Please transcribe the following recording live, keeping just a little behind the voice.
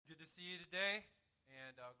see you today,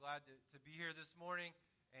 and glad to be here this morning.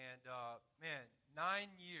 And man,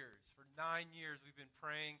 9 years. For 9 years, we've been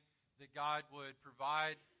praying that God would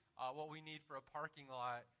provide what we need for a parking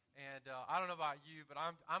lot. And I don't know about you, but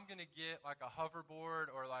I'm going to get like a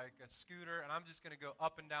hoverboard or like a scooter, and I'm just going to go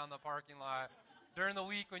up and down the parking lot during the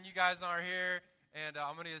week when you guys aren't here. And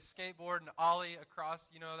I'm going to get a skateboard and ollie across,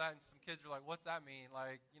 that. And some kids are like, what's that mean?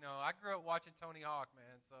 Like, I grew up watching Tony Hawk,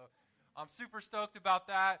 man. So I'm super stoked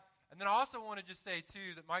about that. And then I also want to just say,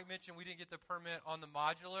 too, that Mike mentioned we didn't get the permit on the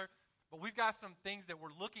modular. But we've got some things that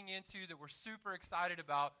we're looking into that we're super excited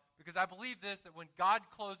about, because I believe this, that when God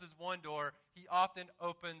closes one door, he often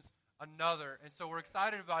opens another. And so we're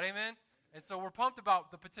excited about it, amen? And so we're pumped about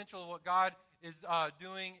the potential of what God is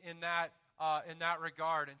doing in that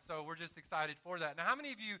regard. And so we're just excited for that. Now, how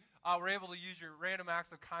many of you were able to use your random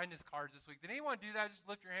acts of kindness cards this week? Did anyone do that? Just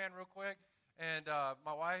lift your hand real quick. And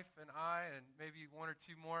my wife and I and maybe one or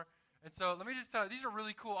two more. And so let me just tell you, these are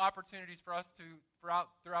really cool opportunities for us to,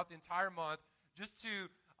 throughout the entire month, just to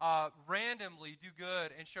randomly do good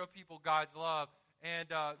and show people God's love. And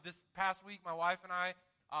this past week, my wife and I,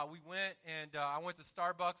 we went, and I went to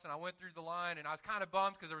Starbucks, and I went through the line, and I was kind of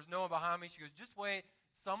bummed because there was no one behind me. She goes, just wait,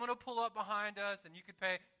 someone will pull up behind us, and you could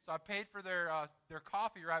pay. So I paid for their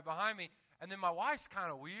coffee right behind me. And then my wife's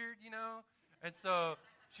kind of weird, and so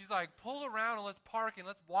she's like, pull around and let's park and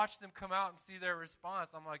let's watch them come out and see their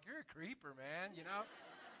response. I'm like, you're a creeper, man,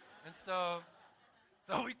 And so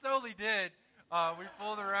we totally did. We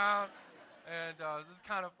pulled around, and this is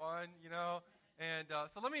kind of fun, And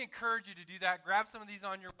so let me encourage you to do that. Grab some of these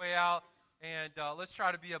on your way out, and let's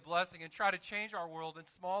try to be a blessing and try to change our world in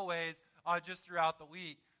small ways just throughout the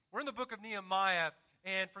week. We're in the book of Nehemiah,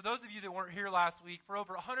 and for those of you that weren't here last week, for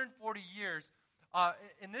over 140 years,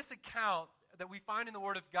 in this account that we find in the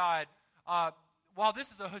Word of God, while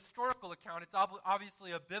this is a historical account, it's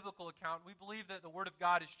obviously a biblical account. We believe that the Word of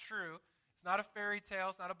God is true. It's not a fairy tale.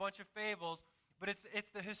 It's not a bunch of fables, but it's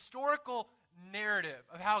the historical narrative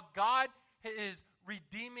of how God is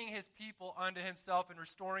redeeming his people unto himself and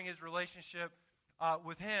restoring his relationship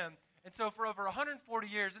with him. And so for over 140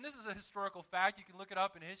 years, and this is a historical fact, you can look it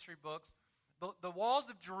up in history books, the walls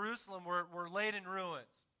of Jerusalem were laid in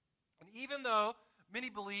ruins. And even though many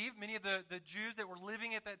of the Jews that were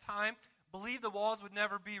living at that time believed the walls would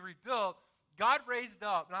never be rebuilt, God raised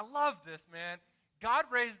up, and I love this, man, God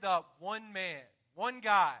raised up one man, one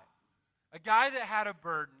guy, a guy that had a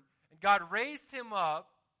burden, and God raised him up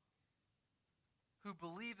who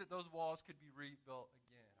believed that those walls could be rebuilt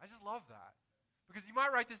again. I just love that. Because you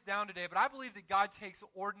might write this down today, but I believe that God takes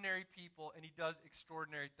ordinary people and he does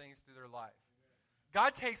extraordinary things through their life.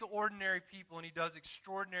 God takes ordinary people and he does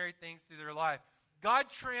extraordinary things through their life. God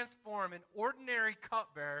transformed an ordinary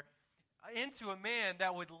cupbearer into a man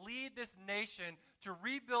that would lead this nation to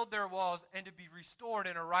rebuild their walls and to be restored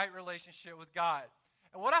in a right relationship with God.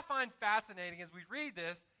 And what I find fascinating is we read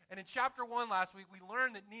this, and in chapter 1 last week, we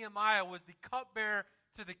learned that Nehemiah was the cupbearer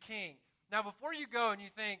to the king. Now, before you go and you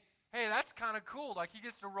think, hey, that's kind of cool, like he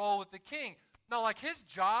gets to roll with the king. No, like his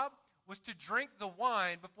job was to drink the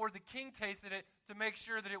wine before the king tasted it to make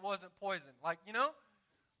sure that it wasn't poisoned. Like,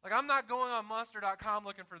 Like I'm not going on Monster.com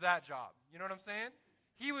looking for that job. You know what I'm saying?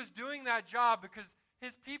 He was doing that job because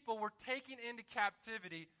his people were taken into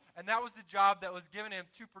captivity, and that was the job that was given him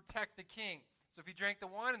to protect the king. So if he drank the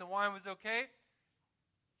wine and the wine was okay,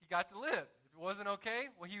 he got to live. If it wasn't okay,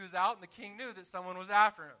 well, he was out, and the king knew that someone was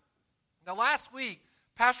after him. Now, last week,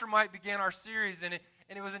 Pastor Mike began our series, and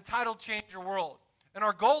it was entitled Change Your World. And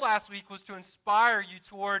our goal last week was to inspire you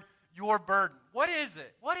toward your burden. What is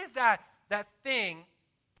it? What is that thing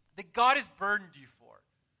that God has burdened you for?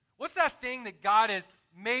 What's that thing that God has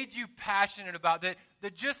made you passionate about,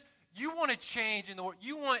 that just you want to change in the world?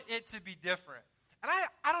 You want it to be different. And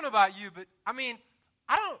I don't know about you, but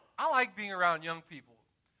I like being around young people.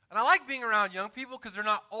 And I like being around young people because they're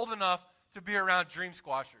not old enough to be around dream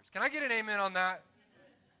squashers. Can I get an amen on that?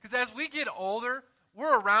 Because as we get older,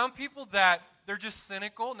 we're around people that they're just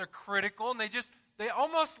cynical and they're critical, and they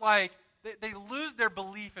almost like, they lose their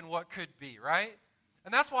belief in what could be, right?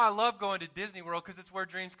 And that's why I love going to Disney World, because it's where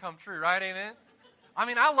dreams come true, right? Amen? I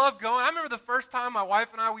mean, I love going. I remember the first time my wife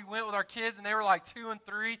and I, we went with our kids, and they were like 2 and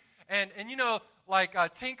 3, and like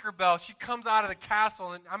Tinkerbell, she comes out of the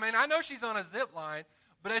castle, and I mean, I know she's on a zip line,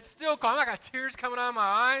 but it's still cool. I got tears coming out of my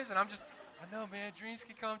eyes, and I know, man, dreams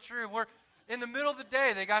can come true. We're in the middle of the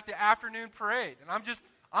day, they got the afternoon parade, and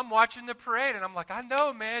I'm watching the parade, and I'm like, I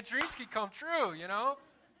know, man, dreams can come true,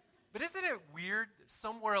 But isn't it weird that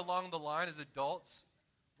somewhere along the line as adults,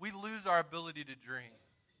 we lose our ability to dream?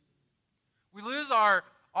 We lose our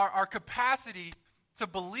capacity to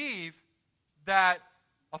believe that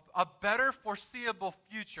a better foreseeable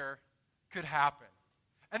future could happen.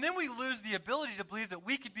 And then we lose the ability to believe that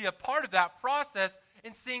we could be a part of that process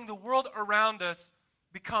in seeing the world around us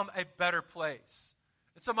become a better place.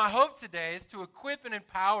 And so my hope today is to equip and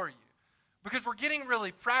empower you, because we're getting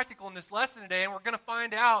really practical in this lesson today, and we're going to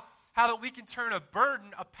find out how that we can turn a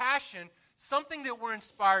burden, a passion, something that we're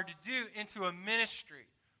inspired to do, into a ministry.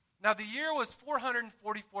 Now, the year was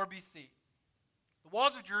 444 BC. The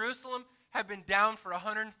walls of Jerusalem had been down for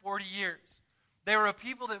 140 years. They were a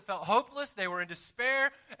people that felt hopeless, they were in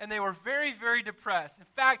despair, and they were very, very depressed. In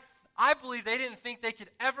fact, I believe they didn't think they could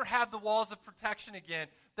ever have the walls of protection again.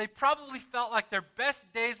 They probably felt like their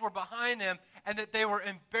best days were behind them and that they were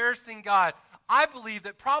embarrassing God. I believe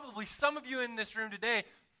that probably some of you in this room today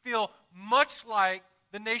feel much like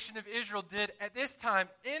the nation of Israel did at this time,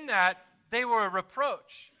 in that they were a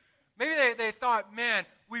reproach. Maybe they thought, man,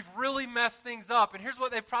 we've really messed things up. And here's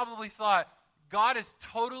what they probably thought: God has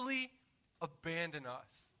totally abandoned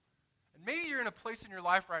us. And maybe you're in a place in your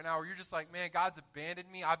life right now where you're just like, man, God's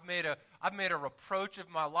abandoned me. I've made a reproach of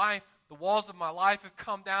my life. The walls of my life have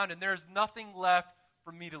come down, and there's nothing left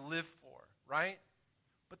for me to live for, right?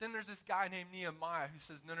 But then there's this guy named Nehemiah who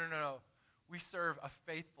says, no. We serve a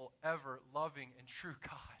faithful, ever loving, and true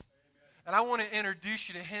God. Amen. And I want to introduce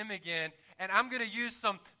you to him again, and I'm going to use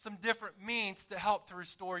some different means to help to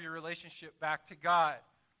restore your relationship back to God.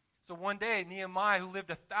 So one day, Nehemiah, who lived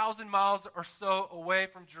 1,000 miles or so away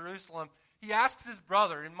from Jerusalem, he asks his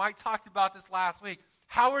brother, and Mike talked about this last week,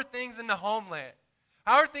 how are things in the homeland?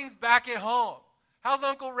 How are things back at home? How's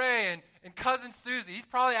Uncle Ray and Cousin Susie? He's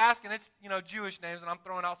probably asking, it's Jewish names, and I'm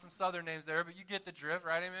throwing out some Southern names there, but you get the drift,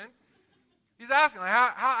 right? Amen? He's asking, like,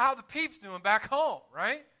 how the peeps doing back home,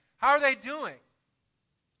 right? How are they doing?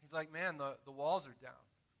 He's like, man, the walls are down.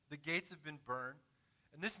 The gates have been burned.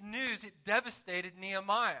 And this news, it devastated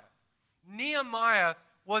Nehemiah. Nehemiah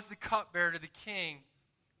was the cupbearer to the king,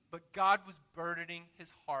 but God was burdening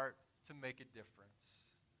his heart to make a difference.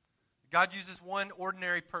 God uses one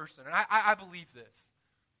ordinary person, and I believe this.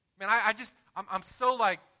 Man, I'm so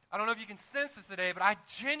like, I don't know if you can sense this today, but I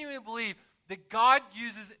genuinely believe that God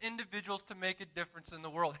uses individuals to make a difference in the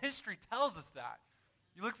world. History tells us that.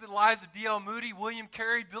 You look at the lives of D.L. Moody, William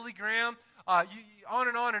Carey, Billy Graham, on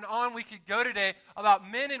and on we could go today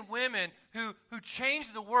about men and women who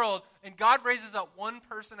changed the world, and God raises up one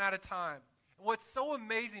person at a time. And what's so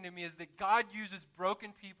amazing to me is that God uses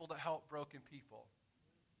broken people to help broken people.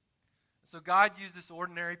 So God used this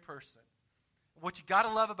ordinary person. What you got to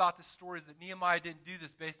love about this story is that Nehemiah didn't do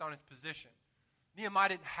this based on his position. Nehemiah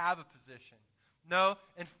didn't have a position. No,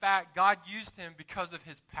 in fact, God used him because of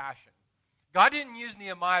his passion. God didn't use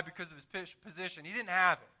Nehemiah because of his position. He didn't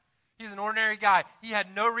have it. He was an ordinary guy. He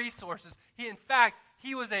had no resources. In fact,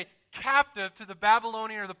 he was a captive to the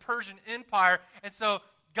Babylonian or the Persian Empire, and so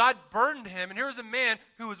God burdened him. And here was a man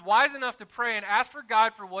who was wise enough to pray and ask for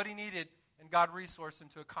God for what he needed, and God resourced him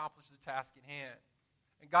to accomplish the task at hand.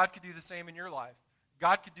 And God could do the same in your life.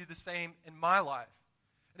 God could do the same in my life.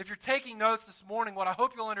 And if you're taking notes this morning, what I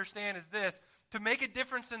hope you'll understand is this: to make a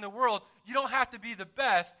difference in the world, you don't have to be the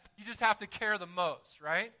best, you just have to care the most,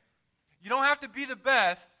 right? You don't have to be the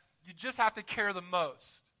best, you just have to care the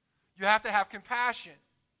most. You have to have compassion.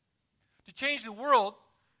 To change the world,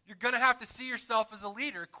 you're going to have to see yourself as a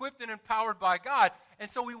leader, equipped and empowered by God. And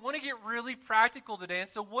so we want to get really practical today. And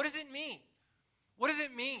so what does it mean? What does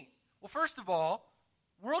it mean? Well, first of all,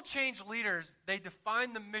 world change leaders, they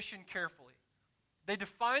define the mission carefully. They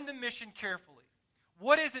define the mission carefully.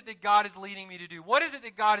 What is it that God is leading me to do? What is it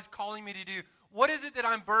that God is calling me to do? What is it that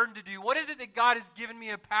I'm burdened to do? What is it that God has given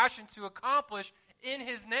me a passion to accomplish in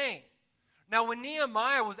his name? Now, when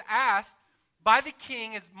Nehemiah was asked by the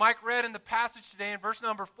king, as Mike read in the passage today in verse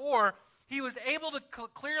number 4, he was able to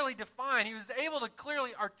clearly define, he was able to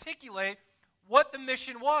clearly articulate what the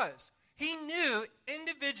mission was. He knew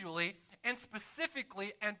individually and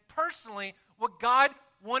specifically and personally what God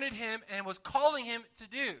wanted him and was calling him to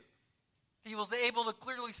do. He was able to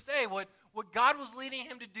clearly say what God was leading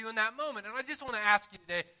him to do in that moment. And I just want to ask you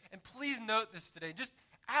today, and please note this today, just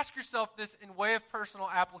ask yourself this in way of personal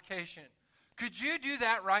application. Could you do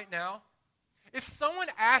that right now? If someone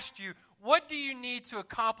asked you, what do you need to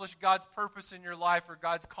accomplish God's purpose in your life or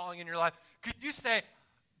God's calling in your life, could you say,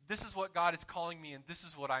 this is what God is calling me and this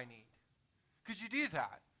is what I need? Could you do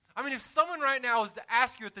that? I mean, if someone right now was to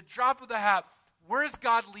ask you at the drop of the hat, where's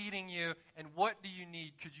God leading you and what do you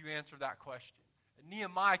need, could you answer that question? And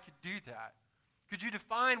Nehemiah could do that. Could you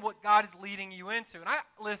define what God is leading you into? And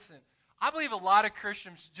I believe a lot of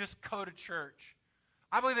Christians just go to church.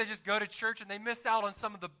 I believe they just go to church and they miss out on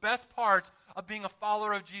some of the best parts of being a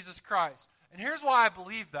follower of Jesus Christ. And here's why I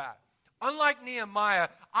believe that. Unlike Nehemiah,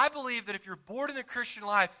 I believe that if you're bored in the Christian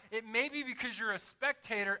life, it may be because you're a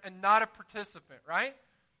spectator and not a participant, right?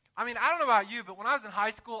 I mean, I don't know about you, but when I was in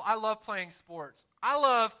high school, I loved playing sports. I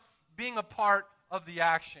love being a part of the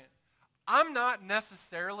action. I'm not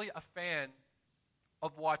necessarily a fan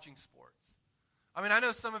of watching sports. I mean, I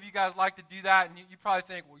know some of you guys like to do that, and you probably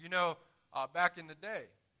think, well, back in the day,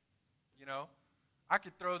 I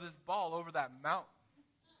could throw this ball over that mountain.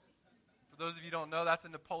 For those of you who don't know, that's a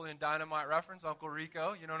Napoleon Dynamite reference, Uncle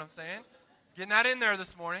Rico, you know what I'm saying? Getting that in there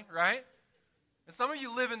this morning, right? And some of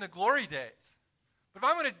you live in the glory days. But if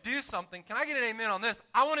I'm going to do something, can I get an amen on this?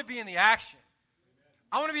 I want to be in the action.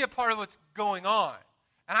 I want to be a part of what's going on.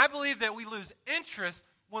 And I believe that we lose interest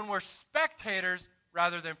when we're spectators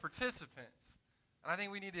rather than participants. And I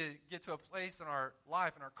think we need to get to a place in our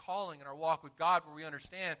life, in our calling, in our walk with God where we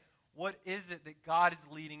understand what is it that God is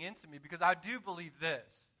leading into me. Because I do believe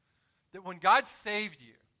this, that when God saved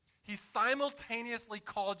you, He simultaneously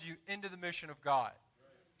called you into the mission of God.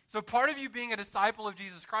 So part of you being a disciple of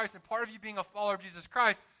Jesus Christ and part of you being a follower of Jesus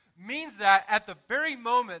Christ means that at the very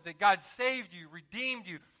moment that God saved you, redeemed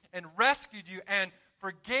you, and rescued you, and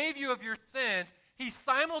forgave you of your sins, He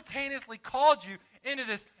simultaneously called you into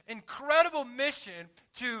this incredible mission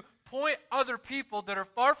to point other people that are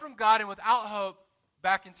far from God and without hope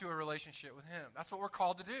back into a relationship with Him. That's what we're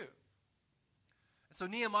called to do. And so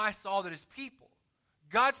Nehemiah saw that his people,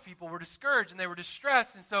 God's people, were discouraged and they were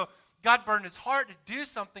distressed, and so God burdened his heart to do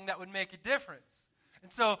something that would make a difference.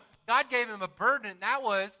 And so God gave him a burden, and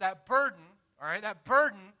that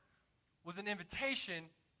burden was an invitation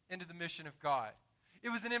into the mission of God. It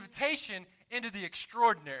was an invitation into the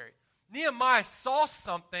extraordinary. Nehemiah saw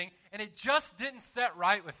something, and it just didn't set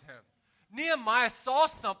right with him. Nehemiah saw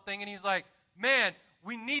something, and he's like, man,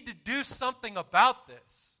 we need to do something about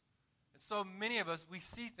this. And so many of us, we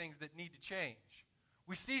see things that need to change.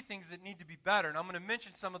 We see things that need to be better, and I'm going to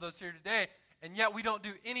mention some of those here today, and yet we don't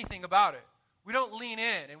do anything about it. We don't lean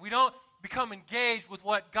in, and we don't become engaged with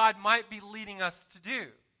what God might be leading us to do.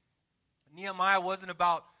 Nehemiah wasn't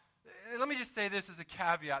about, let me just say this as a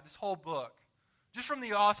caveat, this whole book, just from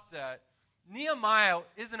the offset, Nehemiah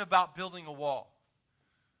isn't about building a wall.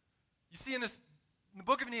 You see in the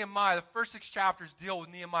book of Nehemiah, the first 6 chapters deal with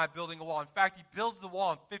Nehemiah building a wall. In fact, he builds the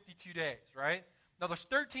wall in 52 days, right? Now, there's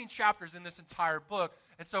 13 chapters in this entire book,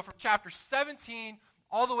 and so from chapter 17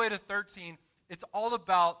 all the way to 13, it's all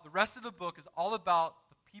about, the rest of the book is all about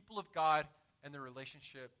the people of God and their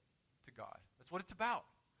relationship to God. That's what it's about.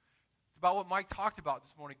 It's about what Mike talked about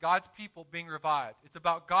this morning, God's people being revived. It's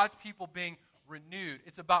about God's people being renewed.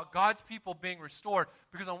 It's about God's people being restored.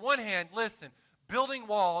 Because on one hand, listen, building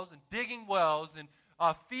walls and digging wells and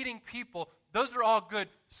feeding people, those are all good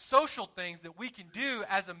social things that we can do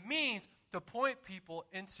as a means to point people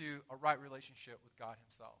into a right relationship with God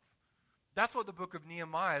Himself. That's what the book of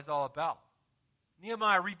Nehemiah is all about.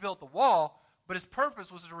 Nehemiah rebuilt the wall, but his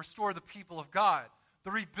purpose was to restore the people of God.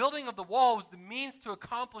 The rebuilding of the wall was the means to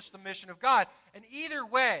accomplish the mission of God. And either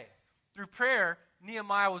way, through prayer,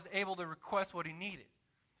 Nehemiah was able to request what he needed.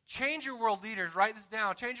 Change your world leaders, write this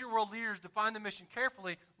down. Change your world leaders, define the mission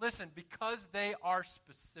carefully. Listen, because they are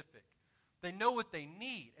specific. They know what they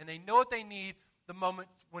need, and they know what they need the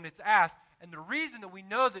moments when it's asked. And the reason that we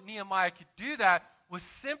know that Nehemiah could do that was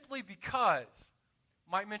simply because,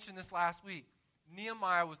 Mike mentioned this last week,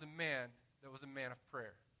 Nehemiah was a man that was a man of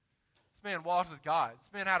prayer. This man walked with God.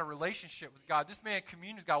 This man had a relationship with God. This man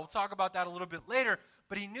communed with God. We'll talk about that a little bit later,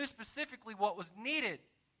 but he knew specifically what was needed.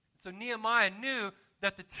 So Nehemiah knew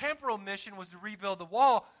that the temporal mission was to rebuild the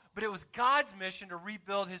wall, but it was God's mission to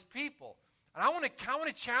rebuild His people. And I want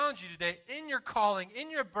to challenge you today, in your calling,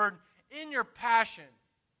 in your burden, in your passion,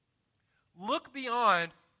 look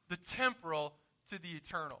beyond the temporal to the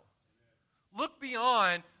eternal. Look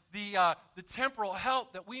beyond the temporal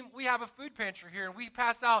help that we have a food pantry here, and we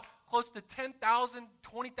pass out close to 10,000,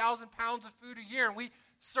 20,000 pounds of food a year, and we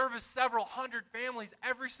service several hundred families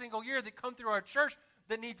every single year that come through our church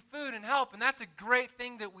that need food and help, and that's a great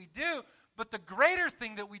thing that we do. But the greater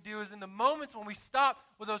thing that we do is in the moments when we stop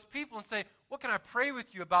with those people and say, what can I pray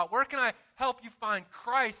with you about? Where can I help you find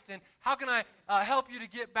Christ? And how can I help you to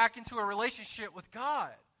get back into a relationship with God?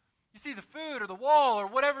 You see, the food or the wall or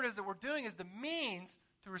whatever it is that we're doing is the means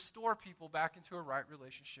to restore people back into a right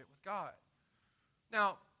relationship with God.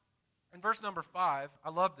 Now, in verse number 5, I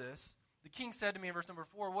love this. The king said to me in verse number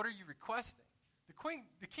 4, what are you requesting?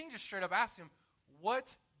 The king just straight up asked him,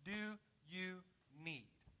 what do you need?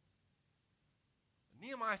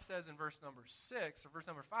 Nehemiah says in verse number 6 or verse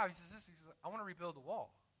number 5, he says, I want to rebuild the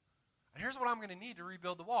wall. And here's what I'm going to need to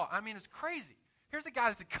rebuild the wall. I mean, it's crazy. Here's a guy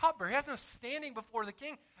that's a cupbearer. He has no standing before the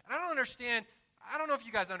king. And I don't understand. I don't know if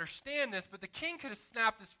you guys understand this, but the king could have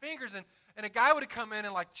snapped his fingers and a guy would have come in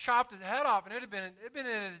and like chopped his head off, and it'd been in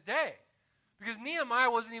a day. Because Nehemiah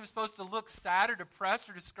wasn't even supposed to look sad or depressed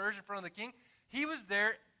or discouraged in front of the king. He was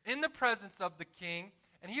there in the presence of the king,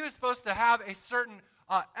 and he was supposed to have a certain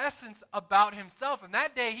essence about himself. And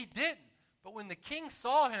that day he didn't. But when the king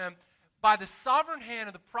saw him, by the sovereign hand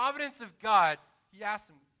of the providence of God, he asked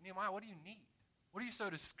him, Nehemiah, what do you need? What are you so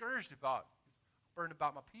discouraged about? I'm burdened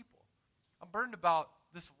about my people. I'm burdened about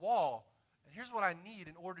this wall. And here's what I need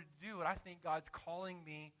in order to do what I think God's calling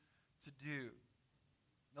me to do.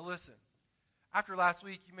 Now listen, after last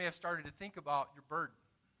week, you may have started to think about your burden.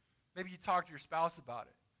 Maybe you talked to your spouse about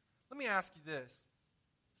it. Let me ask you this.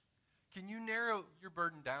 Can you narrow your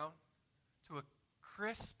burden down to a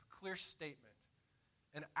crisp, clear statement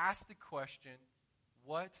and ask the question,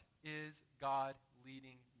 what is God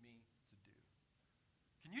leading me to do?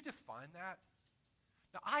 Can you define that?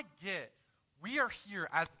 Now, I get we are here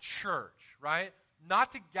as a church, right?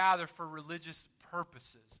 Not to gather for religious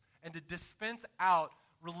purposes and to dispense out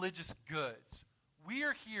religious goods. We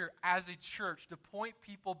are here as a church to point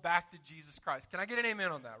people back to Jesus Christ. Can I get an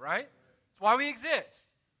amen on that, right? That's why we exist.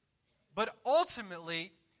 But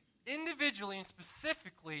ultimately, individually and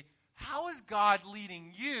specifically, how is God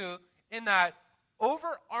leading you in that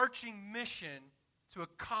overarching mission to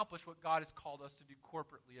accomplish what God has called us to do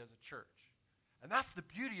corporately as a church? And that's the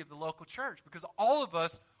beauty of the local church, because all of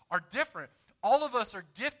us are different. All of us are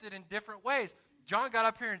gifted in different ways. John got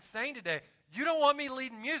up here and sang today, you don't want me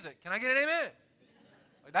leading music. Can I get an amen?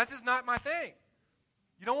 Like, that's just not my thing.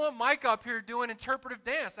 You don't want Mike up here doing interpretive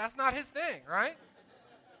dance. That's not his thing, right?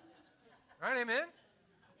 Right, amen?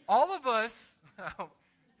 All of us,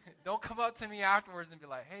 don't come up to me afterwards and be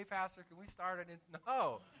like, hey, Pastor, can we start it?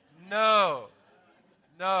 No.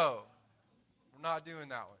 We're not doing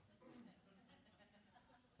that one.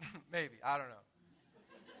 Maybe, I don't know.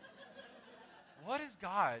 What is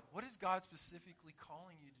God specifically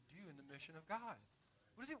calling you to do in the mission of God?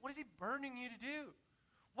 What is he burning you to do?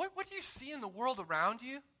 What do you see in the world around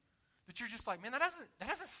you that you're just like, man, that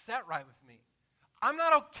doesn't set right with me. I'm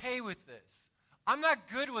not okay with this. I'm not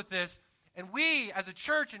good with this. And we as a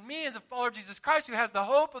church and me as a follower of Jesus Christ who has the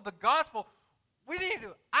hope of the gospel,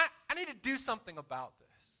 I need to do something about this.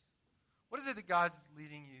 What is it that God's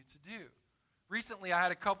leading you to do? Recently, I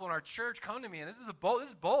had a couple in our church come to me, and this is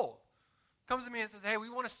bold. Comes to me and says, hey, we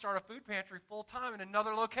want to start a food pantry full-time in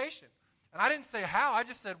another location. And I didn't say how. I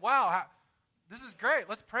just said, wow, this is great.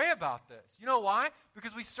 Let's pray about this. You know why?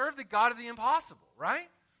 Because we serve the God of the impossible, right?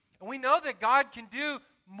 And we know that God can do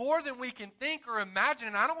more than we can think or imagine,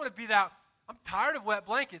 and I don't want to be that. I'm tired of wet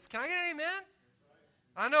blankets. Can I get an amen?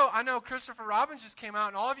 I know Christopher Robbins just came out,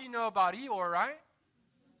 and all of you know about Eeyore, right?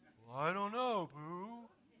 Well, I don't know, Pooh.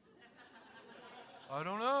 I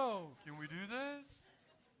don't know. Can we do this?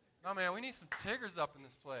 No, man, we need some Tiggers up in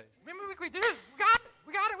this place. Maybe we do this. We got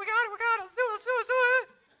it. Let's do it.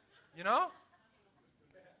 You know?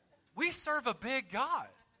 We serve a big God.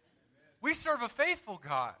 We serve a faithful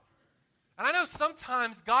God. And I know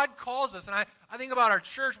sometimes God calls us, and I think about our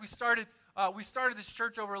church. We started this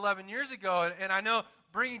church over 11 years ago, and I know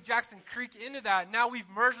bringing Jackson Creek into that, now we've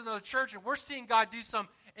merged with another church, and we're seeing God do some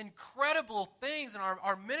incredible things in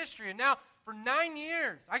our ministry. And now, for 9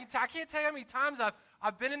 years, I can't tell you how many times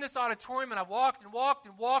I've been in this auditorium and I've walked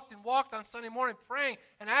on Sunday morning praying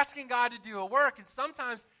and asking God to do a work. And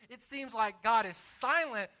sometimes it seems like God is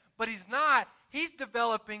silent, but He's not. He's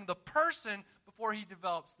developing the person before He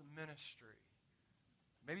develops the ministry.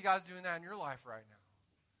 Maybe God's doing that in your life right now.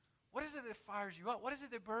 What is it that fires you up? What is it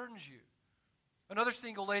that burdens you? Another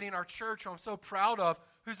single lady in our church who I'm so proud of,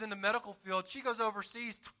 who's in the medical field, she goes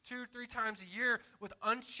overseas 2-3 times a year.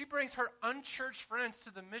 She brings her unchurched friends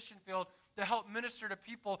to the mission field to help minister to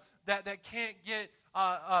people that can't get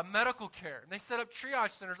medical care. And they set up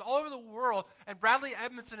triage centers all over the world, and Bradley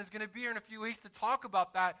Edmondson is going to be here in a few weeks to talk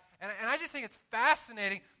about that. And I just think it's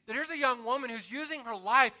fascinating that here's a young woman who's using her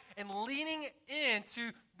life and leaning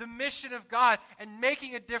into the mission of God and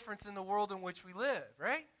making a difference in the world in which we live,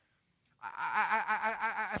 right?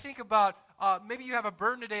 I think about maybe you have a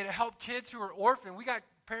burden today to help kids who are orphaned. We got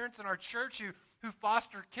parents in our church who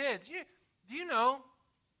foster kids. Do you know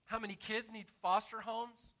how many kids need foster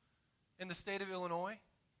homes in the state of Illinois?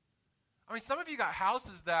 I mean, some of you got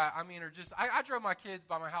houses that, are just, I drove my kids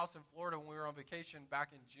by my house in Florida when we were on vacation back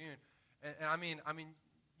in June. And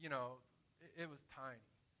it was tiny.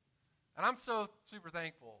 And I'm so super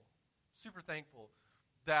thankful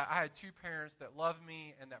that I had two parents that loved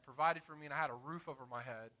me and that provided for me, and I had a roof over my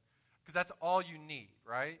head, because that's all you need,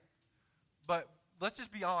 right? But let's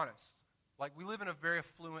just be honest. Like, we live in a very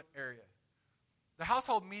affluent area. The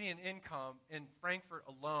household median income in Frankfurt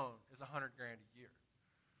alone is $100,000 a year.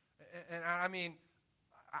 And I mean,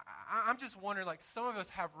 I'm just wondering, like, some of us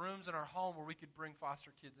have rooms in our home where we could bring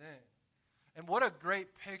foster kids in. And what a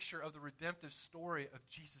great picture of the redemptive story of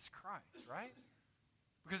Jesus Christ, right?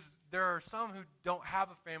 Because there are some who don't have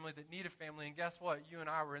a family that need a family, and guess what? You and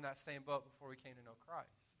I were in that same boat before we came to know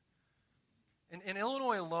Christ. In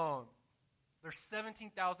Illinois alone, there's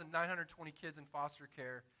 17,920 kids in foster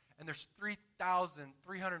care, and there's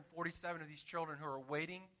 3,347 of these children who are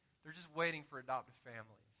waiting. They're just waiting for adoptive families.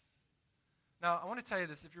 Now, I want to tell you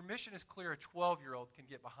this. If your mission is clear, a 12-year-old can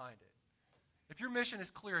get behind it. If your mission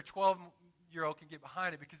is clear, a 12-year-old can get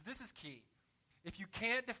behind it, because this is key. If you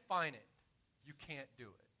can't define it, you can't do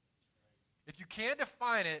it. If you can't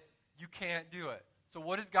define it, you can't do it. So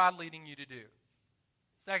what is God leading you to do?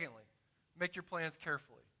 Secondly, make your plans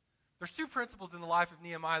carefully. There's two principles in the life of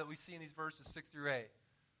Nehemiah that we see in these verses 6 through 8.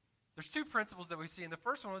 There's two principles that we see, and the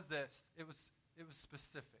first one was this. It was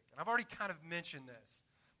specific. And I've already kind of mentioned this.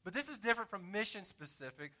 But this is different from mission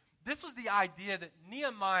specific. This was the idea that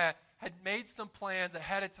Nehemiah had made some plans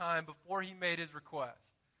ahead of time before he made his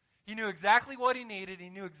request. He knew exactly what he needed. He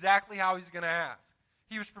knew exactly how he was going to ask.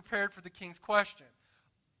 He was prepared for the king's question.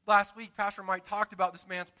 Last week, Pastor Mike talked about this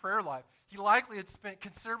man's prayer life. He likely had spent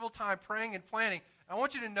considerable time praying and planning. I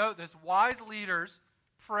want you to note this. Wise leaders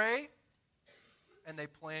pray and they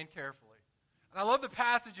plan carefully. And I love the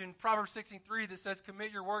passage in Proverbs 16:3 that says,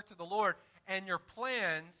 commit your work to the Lord, and your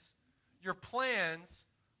plans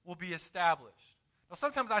will be established. Now,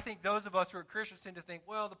 sometimes I think those of us who are Christians tend to think,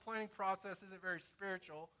 well, the planning process isn't very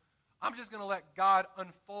spiritual. I'm just going to let God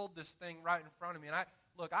unfold this thing right in front of me. And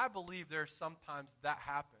I believe there's sometimes that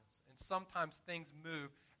happens. And sometimes things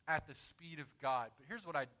move at the speed of God. But here's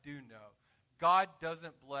what I do know. God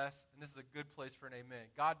doesn't bless, and this is a good place for an amen,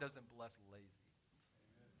 God doesn't bless lazy.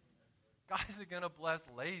 God isn't going to bless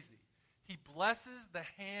lazy. He blesses the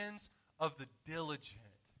hands of the diligent.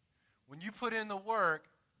 When you put in the work,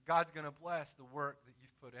 God's going to bless the work that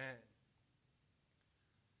you've put in.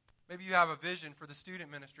 Maybe you have a vision for the student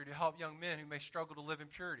ministry to help young men who may struggle to live in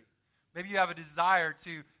purity. Maybe you have a desire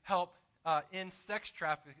to help end sex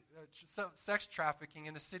trafficking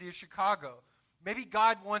in the city of Chicago. Maybe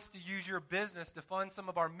God wants to use your business to fund some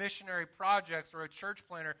of our missionary projects or a church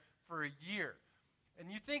planter for a year. And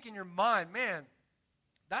you think in your mind, man,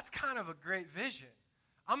 that's kind of a great vision.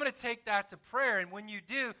 I'm going to take that to prayer, and when you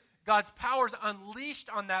do, God's power is unleashed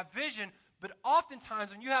on that vision. But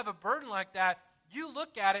oftentimes when you have a burden like that, you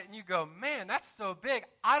look at it and you go, man, that's so big.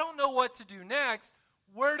 I don't know what to do next.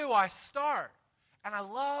 Where do I start? And I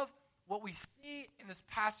love what we see in this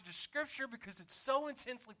passage of Scripture because it's so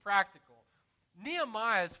intensely practical.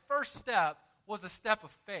 Nehemiah's first step was a step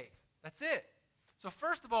of faith. That's it. So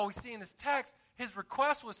first of all, we see in this text, his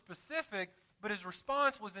request was specific, but his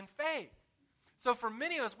response was in faith. So for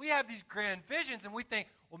many of us, we have these grand visions, and we think,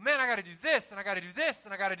 well, man, I got to do this, and I got to do this,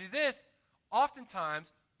 and I got to do this.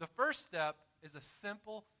 Oftentimes, the first step is a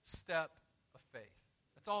simple step of faith.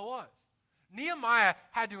 That's all it was. Nehemiah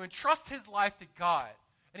had to entrust his life to God,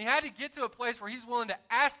 and he had to get to a place where he's willing to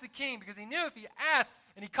ask the king, because he knew if he asked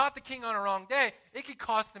and he caught the king on a wrong day, it could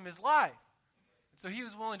cost him his life. And so he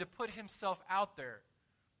was willing to put himself out there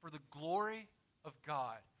for the glory of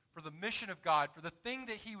God, for the mission of God, for the thing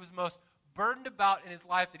that he was most burdened about in his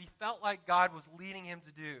life that he felt like God was leading him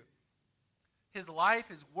to do. His life,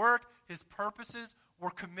 his work, his purposes were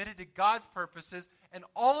committed to God's purposes, and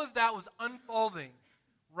all of that was unfolding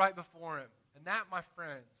right before him. And that, my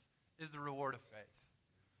friends, is the reward of faith.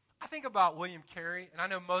 I think about William Carey, and I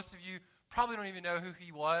know most of you probably don't even know who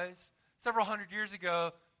he was. Several hundred years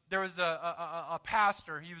ago, there was a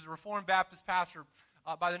pastor. He was a Reformed Baptist pastor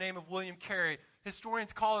by the name of William Carey.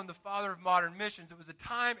 Historians call him the father of modern missions. It was a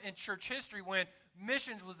time in church history when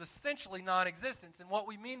missions was essentially non-existent. And what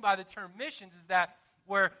we mean by the term missions is that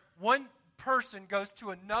where one person goes to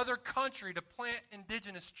another country to plant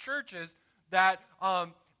indigenous churches that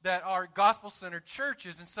are gospel-centered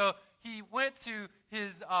churches. And so he went to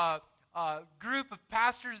his group of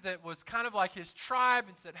pastors that was kind of like his tribe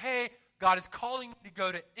and said, hey, God is calling me to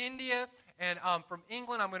go to India, and from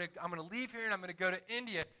England I'm going to leave here and I'm going to go to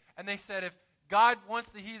India. And they said, if God wants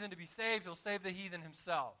the heathen to be saved, he'll save the heathen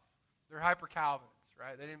himself. They're hyper-Calvinists,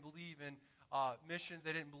 right? They didn't believe in missions.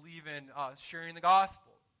 They didn't believe in sharing the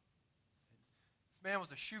gospel. This man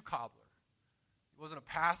was a shoe cobbler. He wasn't a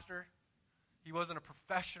pastor. He wasn't a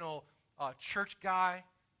professional church guy.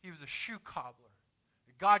 He was a shoe cobbler.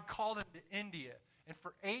 God called him to India. And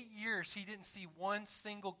for 8 years, he didn't see one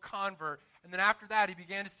single convert. And then after that, he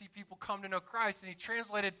began to see people come to know Christ. And he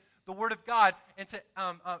translated the Word of God into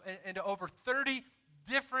over 30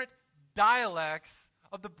 different dialects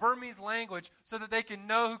of the Burmese language so that they can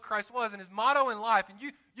know who Christ was and his motto in life. And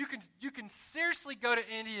you can seriously go to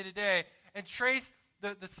India today and trace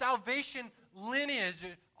the salvation lineage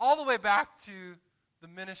all the way back to the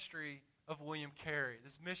ministry of William Carey,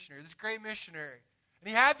 this missionary, this great missionary. And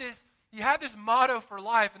he had this motto for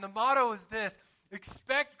life, and the motto is this: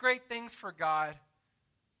 expect great things for God,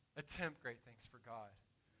 attempt great things for God.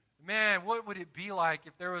 Man, what would it be like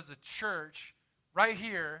if there was a church right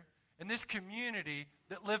here in this community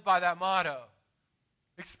that lived by that motto?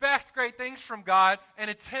 Expect great things from God and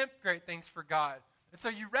attempt great things for God. And so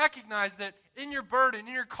you recognize that in your burden,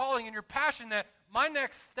 in your calling, in your passion, that my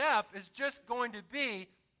next step is just going to be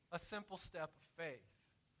a simple step of faith.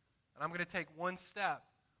 And I'm going to take one step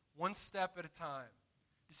at a time.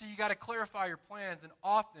 You see, you got to clarify your plans, and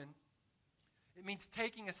often it means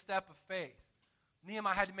taking a step of faith.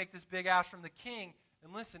 Nehemiah had to make this big ask from the king,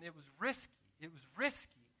 and listen, it was risky. It was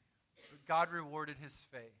risky, but God rewarded his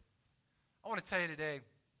faith. I want to tell you today,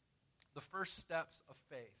 the first steps of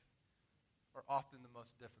faith are often the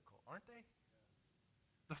most difficult, aren't they?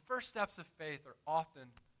 The first steps of faith are often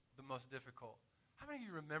the most difficult. How many of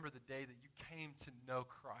you remember the day that you came to know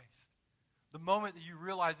Christ? The moment that you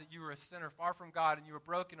realized that you were a sinner far from God and you were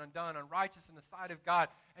broken, undone, unrighteous in the sight of God,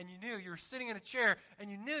 and you knew you were sitting in a chair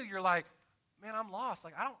and you knew you're like, man, I'm lost.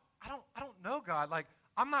 Like I don't know God. Like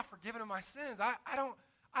I'm not forgiven of my sins. I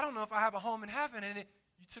don't know if I have a home in heaven. And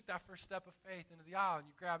you took that first step of faith into the aisle and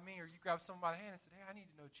you grabbed me or you grabbed someone by the hand and said, hey, I need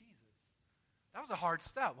to know Jesus. That was a hard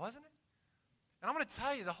step, wasn't it? And I'm going to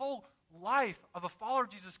tell you, the whole life of a follower of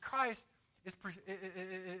Jesus Christ is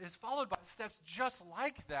followed by steps just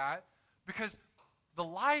like that, because the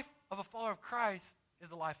life of a follower of Christ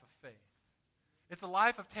is a life of faith. It's a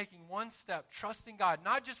life of taking one step, trusting God,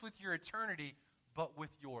 not just with your eternity, but with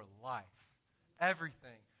your life.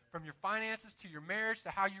 Everything, from your finances to your marriage, to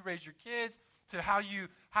how you raise your kids, to how you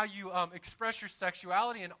express your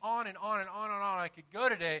sexuality, and on and on and on and on. I could go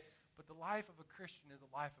today, but the life of a Christian is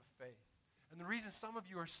a life of faith. And the reason some of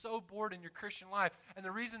you are so bored in your Christian life, and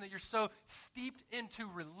the reason that you're so steeped into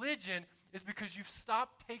religion, is because you've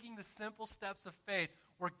stopped taking the simple steps of faith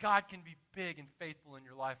where God can be big and faithful in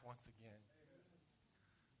your life once again.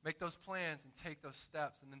 Make those plans and take those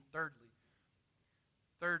steps. And then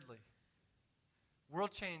thirdly,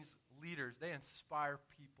 world change leaders, they inspire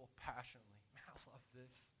people passionately. Man, I love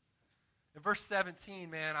this. In verse 17,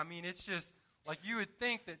 man, I mean, it's just like you would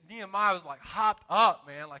think that Nehemiah was like hopped up,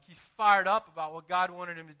 man, like he's fired up about what God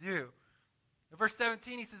wanted him to do. In verse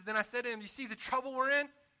 17, he says, then I said to him, you see the trouble we're in?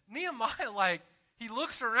 Nehemiah, like, he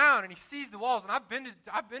looks around and he sees the walls. And I've been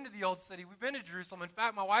to the old city. We've been to Jerusalem. In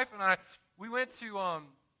fact, my wife and I, we went to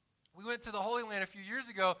the Holy Land a few years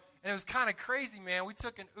ago, and it was kind of crazy, man. We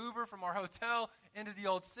took an Uber from our hotel into the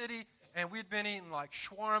old city, and we'd been eating like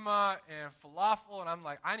shawarma and falafel, and I'm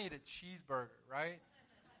like, I need a cheeseburger, right?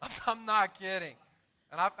 I'm not kidding.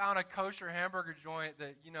 And I found a kosher hamburger joint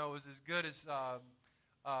that, you know, was as good as, oh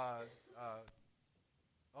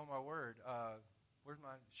my word, where's my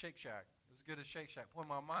Shake Shack? It was as good as Shake Shack. Boy,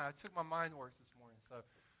 I took my mind works this morning, so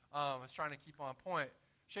I was trying to keep on point.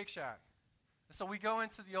 Shake Shack. And so we go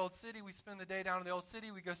into the old city, we spend the day down in the old city,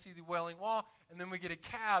 we go see the Wailing Wall, and then we get a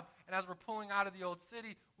cab, and as we're pulling out of the old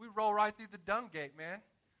city, we roll right through the dung gate, man.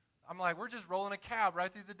 I'm like, we're just rolling a cab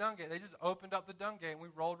right through the dung gate. They just opened up the dung gate, and we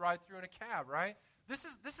rolled right through in a cab, right? This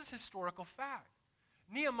is historical fact.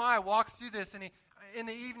 Nehemiah walks through this, and in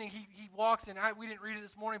the evening, he walks in. We didn't read it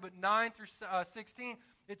this morning, but 9 through 16,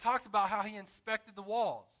 it talks about how he inspected the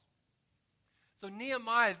walls. So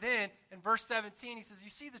Nehemiah then, in verse 17, he says, you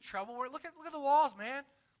see the trouble? Look at the walls, man.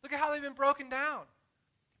 Look at how they've been broken down.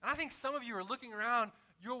 And I think some of you are looking around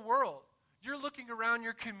your world. You're looking around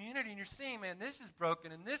your community, and you're seeing, man, this is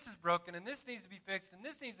broken, and this is broken, and this needs to be fixed, and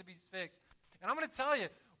this needs to be fixed. And I'm going to tell you,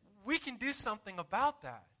 we can do something about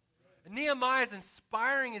that. And Nehemiah is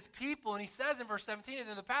inspiring his people, and he says in verse 17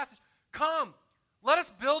 in the passage, come, let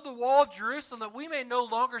us build the wall of Jerusalem that we may no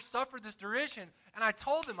longer suffer this derision. And I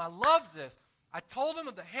told him, I love this. I told him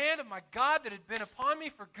of the hand of my God that had been upon me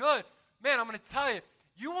for good. Man, I'm going to tell you,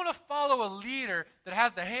 you want to follow a leader that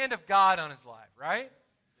has the hand of God on his life, right?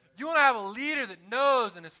 You want to have a leader that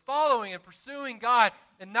knows and is following and pursuing God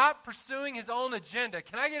and not pursuing his own agenda.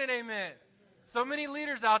 Can I get an amen? So many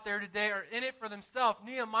leaders out there today are in it for themselves.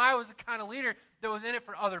 Nehemiah was the kind of leader that was in it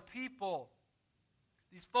for other people.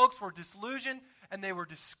 These folks were disillusioned and they were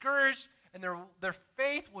discouraged and their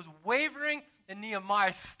faith was wavering, and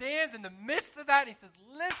Nehemiah stands in the midst of that and he says,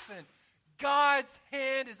 listen, God's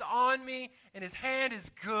hand is on me and his hand is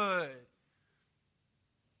good.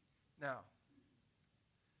 Now,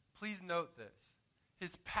 please note this.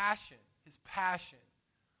 His passion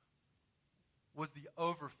was the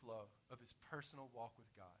overflow of his personal walk with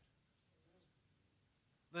God.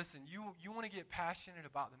 Listen, you want to get passionate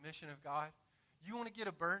about the mission of God? You want to get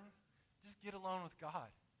a burden? Just get alone with God.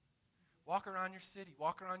 Walk around your city.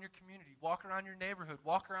 Walk around your community. Walk around your neighborhood.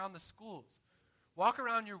 Walk around the schools. Walk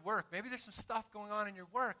around your work. Maybe there's some stuff going on in your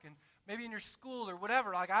work and maybe in your school or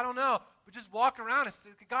whatever. Like, I don't know. But just walk around and say,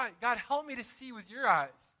 God, help me to see with your eyes.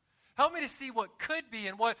 Help me to see what could be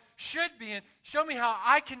and what should be, and show me how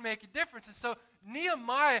I can make a difference. And so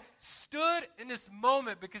Nehemiah stood in this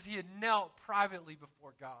moment because he had knelt privately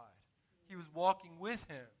before God. He was walking with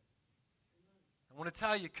him. I want to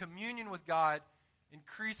tell you, communion with God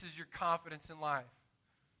increases your confidence in life.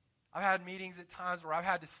 I've had meetings at times where I've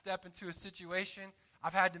had to step into a situation.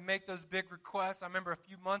 I've had to make those big requests. I remember a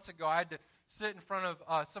few months ago I had to sit in front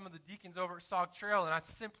of some of the deacons over at Sauk Trail, and I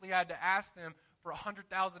simply had to ask them for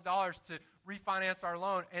 $100,000 to refinance our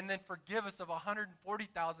loan and then forgive us of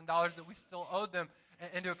 $140,000 that we still owed them,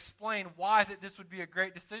 and to explain why that this would be a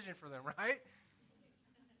great decision for them, right?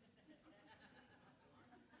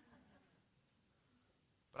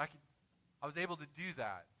 But I was able to do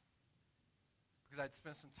that because I'd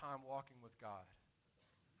spent some time walking with God.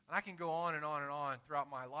 And I can go on and on and on throughout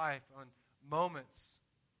my life on moments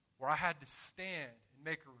where I had to stand and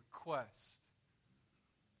make a request.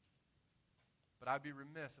 But I'd be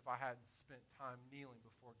remiss if I hadn't spent time kneeling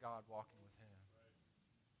before God, walking with him. Right.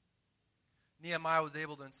 Nehemiah was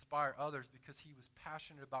able to inspire others because he was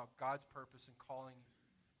passionate about God's purpose and calling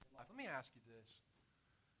in life. Let me ask you this.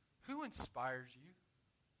 Who inspires you?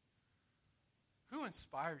 Who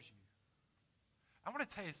inspires you? I want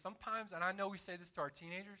to tell you, sometimes, and I know we say this to our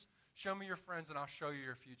teenagers, show me your friends and I'll show you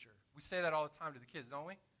your future. We say that all the time to the kids, don't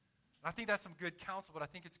we? And I think that's some good counsel, but I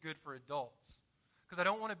think it's good for adults. Because I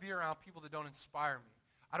don't want to be around people that don't inspire me.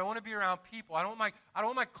 I don't want to be around people. I don't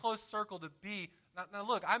want my close circle to be. Now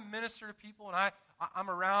look, I minister to people, and I'm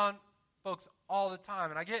around folks all the time.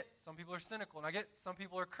 And I get some people are cynical, and I get some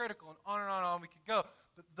people are critical, and on and on and on we could go.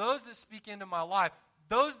 But those that speak into my life,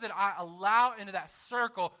 those that I allow into that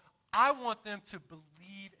circle, I want them to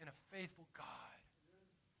believe in a faithful God.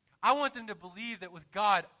 I want them to believe that with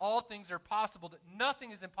God, all things are possible, that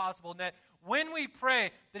nothing is impossible, and that when we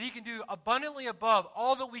pray that he can do abundantly above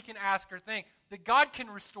all that we can ask or think, that God can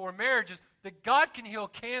restore marriages, that God can heal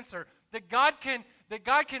cancer, that God can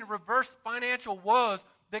reverse financial woes,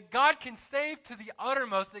 that God can save to the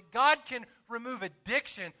uttermost, that God can remove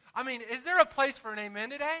addiction. I mean, is there a place for an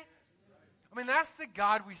amen today? I mean, that's the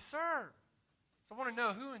God we serve. So I want to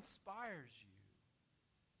know who inspires you.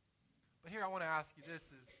 But here I want to ask you this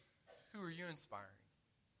is, who are you inspiring?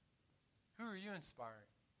 Who are you inspiring?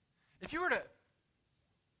 If you were to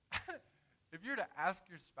ask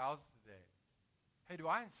your spouse today, hey, do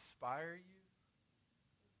I inspire you?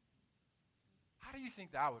 How do you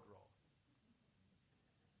think that would roll?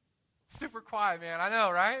 Super quiet, man. I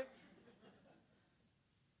know, right?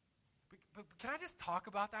 But can I just talk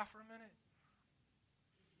about that for a minute?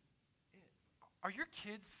 Are your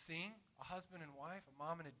kids seeing a husband and wife, a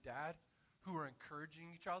mom and a dad who are encouraging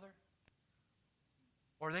each other?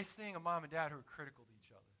 Or are they seeing a mom and dad who are critical to each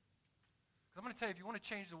other? Because I'm going to tell you, if you want to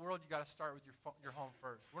change the world, you got to start with your home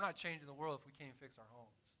first. We're not changing the world if we can't fix our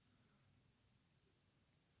homes.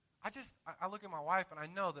 I look at my wife and I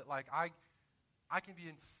know that like I can be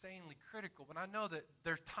insanely critical, but I know that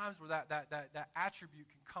there's times where that attribute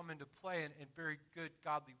can come into play in very good,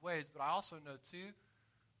 godly ways. But I also know too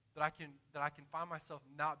that I can find myself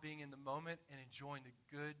not being in the moment and enjoying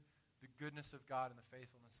the goodness of God and the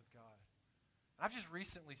faithfulness of God. And I've just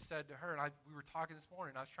recently said to her, and we were talking this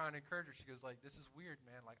morning, I was trying to encourage her. She goes like, "This is weird,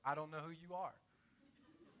 man. Like, I don't know who you are."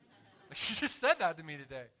 Like, she just said that to me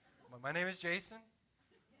today. My name is Jason.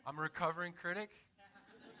 I'm a recovering critic.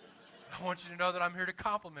 I want you to know that I'm here to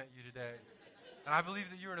compliment you today. And I believe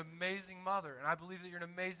that you're an amazing mother, and I believe that you're an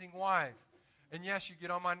amazing wife. And yes, you get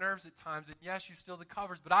on my nerves at times, and yes, you steal the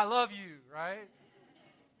covers, but I love you, right?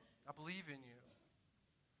 I believe in you.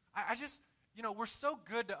 I just, we're so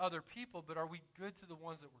good to other people, but are we good to the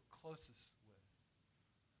ones that we're closest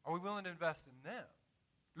with? Are we willing to invest in them?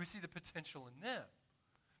 Do we see the potential in them?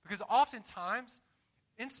 Because oftentimes,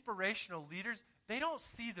 inspirational leaders, they don't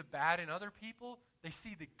see the bad in other people, they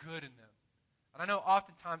see the good in them. And I know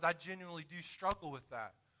oftentimes I genuinely do struggle with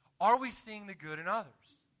that. Are we seeing the good in others?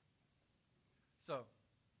 So,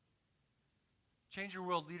 Change Your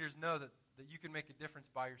World leaders know that you can make a difference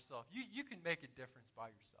by yourself. You can make a difference by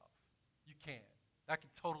yourself. You can. That can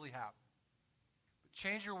totally happen. But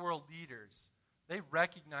Change Your World leaders, they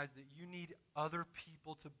recognize that you need other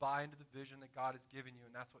people to buy into the vision that God has given you,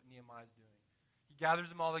 and that's what Nehemiah is doing. He gathers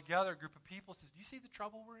them all together, a group of people, says, "Do you see the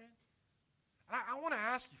trouble we're in?" I want to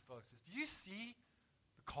ask you folks this. Do you see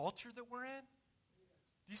the culture that we're in?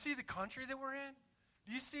 Do you see the country that we're in?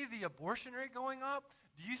 Do you see the abortion rate going up?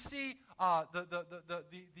 Do you see the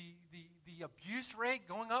abuse rate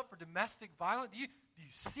going up for domestic violence? Do you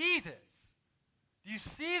see this? Do you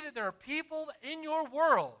see that there are people in your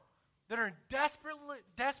world that are in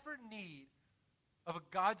desperate need of a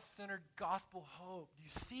God-centered gospel hope? Do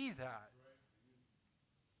you see that?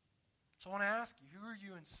 So I want to ask you, who are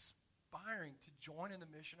you inspiring to join in the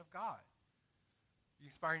mission of God? Are you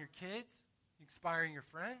inspiring your kids? Are you inspiring your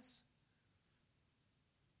friends?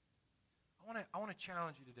 I want to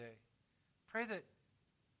challenge you today. Pray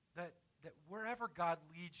that wherever God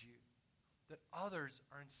leads you, that others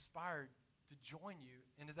are inspired to join you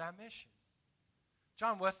into that mission.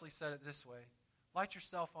 John Wesley said it this way: light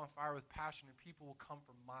yourself on fire with passion and people will come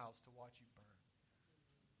from miles to watch you burn.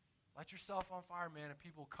 Light yourself on fire, man, and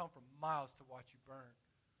people will come from miles to watch you burn.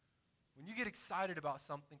 When you get excited about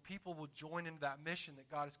something, people will join into that mission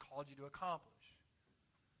that God has called you to accomplish.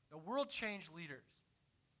 Now, world-changed leaders,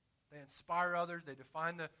 they inspire others, they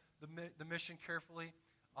define the mission carefully,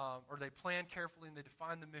 or they plan carefully, and they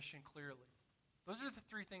define the mission clearly. Those are the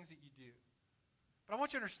three things that you do. But I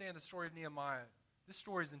want you to understand the story of Nehemiah. This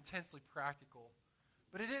story is intensely practical.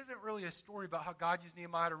 But it isn't really a story about how God used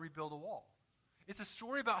Nehemiah to rebuild a wall. It's a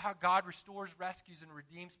story about how God restores, rescues, and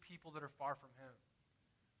redeems people that are far from Him.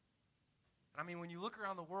 I mean, when you look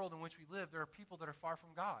around the world in which we live, there are people that are far from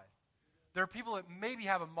God. There are people that maybe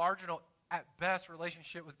have a marginal, at best,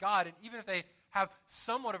 relationship with God. And even if they have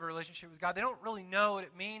somewhat of a relationship with God, they don't really know what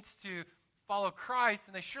it means to follow Christ,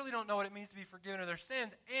 and they surely don't know what it means to be forgiven of their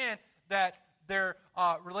sins, and that their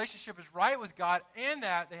relationship is right with God, and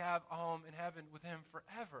that they have a home in heaven with Him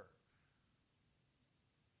forever.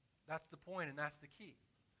 That's the point, and that's the key.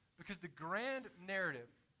 Because the grand narrative,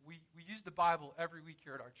 we use the Bible every week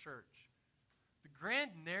here at our church. The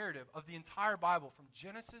grand narrative of the entire Bible, from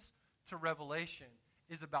Genesis to Revelation,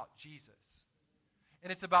 is about Jesus.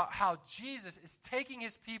 And it's about how Jesus is taking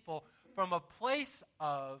His people from a place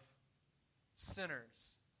of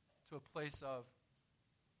sinners to a place of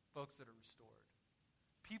folks that are restored.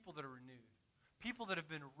 People that are renewed. People that have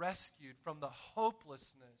been rescued from the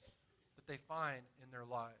hopelessness that they find in their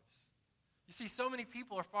lives. You see, so many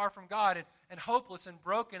people are far from God and hopeless and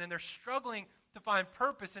broken, and they're struggling to find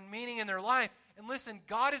purpose and meaning in their life. And listen,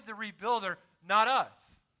 God is the rebuilder, not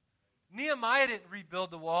us. Nehemiah didn't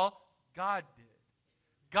rebuild the wall. God did.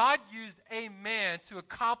 God used a man to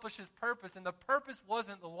accomplish His purpose, and the purpose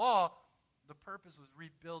wasn't the wall. The purpose was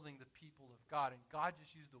rebuilding the people of God, and God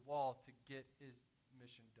just used the wall to get His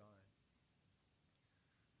mission done.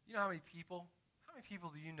 You know how many people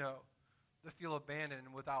do you know that feel abandoned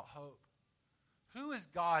and without hope? Who is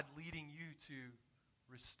God leading you to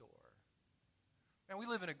restore? Man, we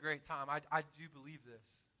live in a great time. I do believe this.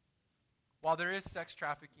 While there is sex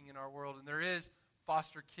trafficking in our world, and there is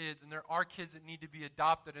foster kids, and there are kids that need to be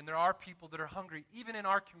adopted, and there are people that are hungry, even in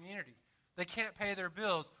our community. They can't pay their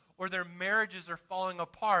bills, or their marriages are falling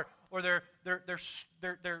apart, or they're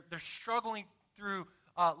struggling through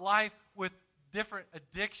life with different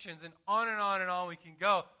addictions, and on we can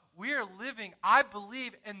go. We are living, I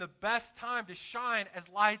believe, in the best time to shine as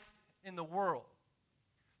lights in the world.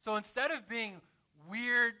 So instead of being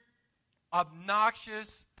weird,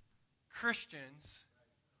 obnoxious Christians,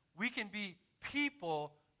 we can be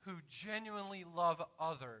people who genuinely love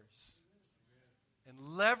others and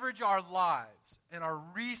leverage our lives and our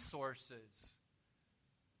resources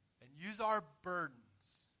and use our burdens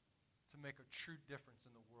to make a true difference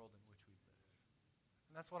in the world in which we live.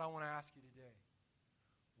 And that's what I want to ask you today.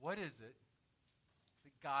 What is it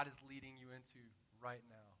that God is leading you into right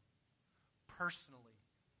now? Personally,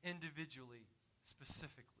 individually,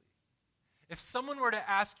 specifically. If someone were to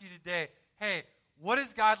ask you today, hey, what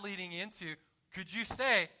is God leading you into? Could you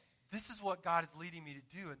say, this is what God is leading me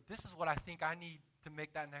to do, and this is what I think I need to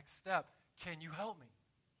make that next step. Can you help me?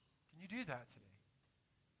 Can you do that today?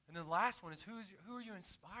 And then the last one is, who are you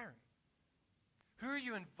inspiring? Who are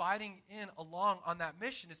you inviting in along on that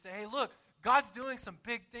mission to say, hey, look, God's doing some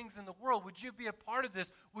big things in the world. Would you be a part of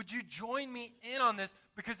this? Would you join me in on this?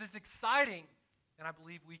 Because it's exciting, and I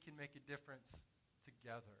believe we can make a difference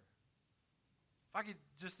together. If I could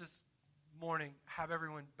just this morning have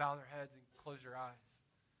everyone bow their heads and close your eyes.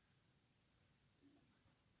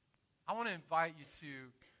 I want to invite you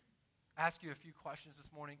to ask you a few questions this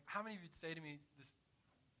morning. How many of you would say to me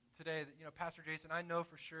today that, Pastor Jason, I know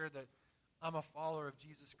for sure that I'm a follower of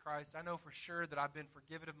Jesus Christ. I know for sure that I've been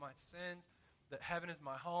forgiven of my sins, that heaven is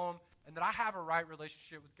my home, and that I have a right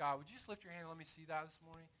relationship with God. Would you just lift your hand and let me see that this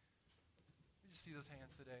morning? Let me just see those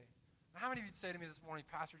hands today. How many of you would say to me this morning,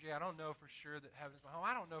 Pastor Jay, I don't know for sure that heaven is my home.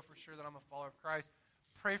 I don't know for sure that I'm a follower of Christ.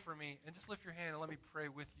 Pray for me, and just lift your hand and let me pray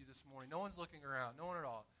with you this morning. No one's looking around, no one at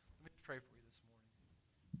all. Let me pray for you this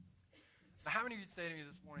morning. Now, how many of you would say to me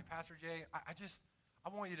this morning, Pastor Jay, I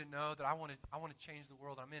want you to know that I want to change the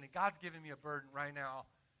world I'm in, and God's giving me a burden right now,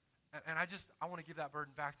 and I want to give that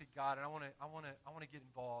burden back to God, and I want to get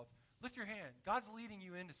involved. Lift your hand. God's leading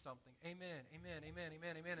you into something. Amen. Amen. Amen.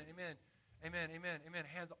 Amen. Amen. Amen. Amen. Amen. Amen.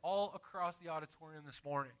 Hands all across the auditorium this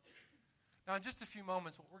morning. Now, in just a few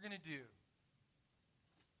moments, what we're going to do,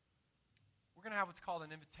 we're going to have what's called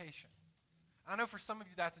an invitation. I know for some of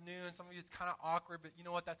you that's new, and some of you it's kind of awkward, but you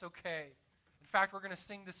know what? That's okay. In fact, we're going to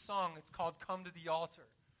sing this song. It's called Come to the Altar.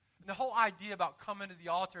 And the whole idea about coming to the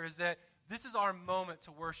altar is that this is our moment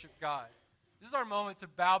to worship God. This is our moment to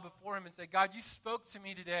bow before Him and say, God, you spoke to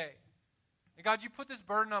me today. And God, you put this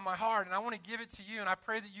burden on my heart, and I want to give it to you, and I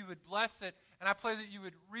pray that you would bless it, and I pray that you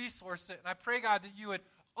would resource it, and I pray, God, that you would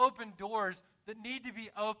open doors that need to be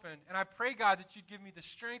opened, and I pray, God, that you'd give me the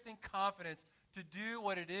strength and confidence to do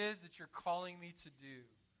what it is that you're calling me to do.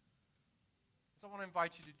 So I want to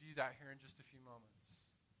invite you to do that here in just a few moments.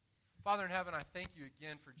 Father in heaven, I thank you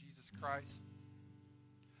again for Jesus Christ.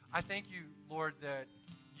 I thank you, Lord, that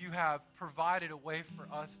you have provided a way for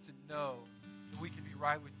us to know that we can be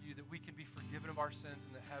right with you, that we can be forgiven of our sins,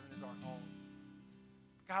 and that heaven is our home.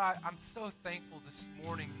 God, I'm so thankful this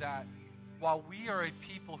morning that while we are a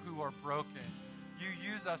people who are broken, you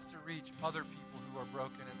use us to reach other people who are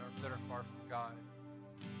broken and that are far from God.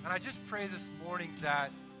 And I just pray this morning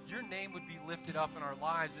that your name would be lifted up in our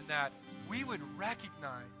lives, and that we would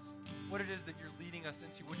recognize what it is that you're leading us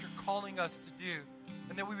into, what you're calling us to do,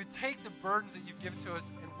 and that we would take the burdens that you've given to us,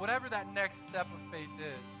 and whatever that next step of faith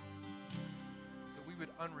is, that we would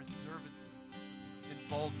unreservedly, in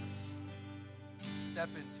boldness, step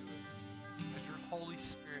into it as your Holy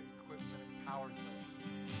Spirit equips and empowers us to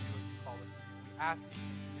do what you call us to do. We ask these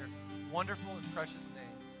things in your wonderful and precious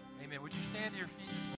name. Amen. Would you stand to your feet this morning?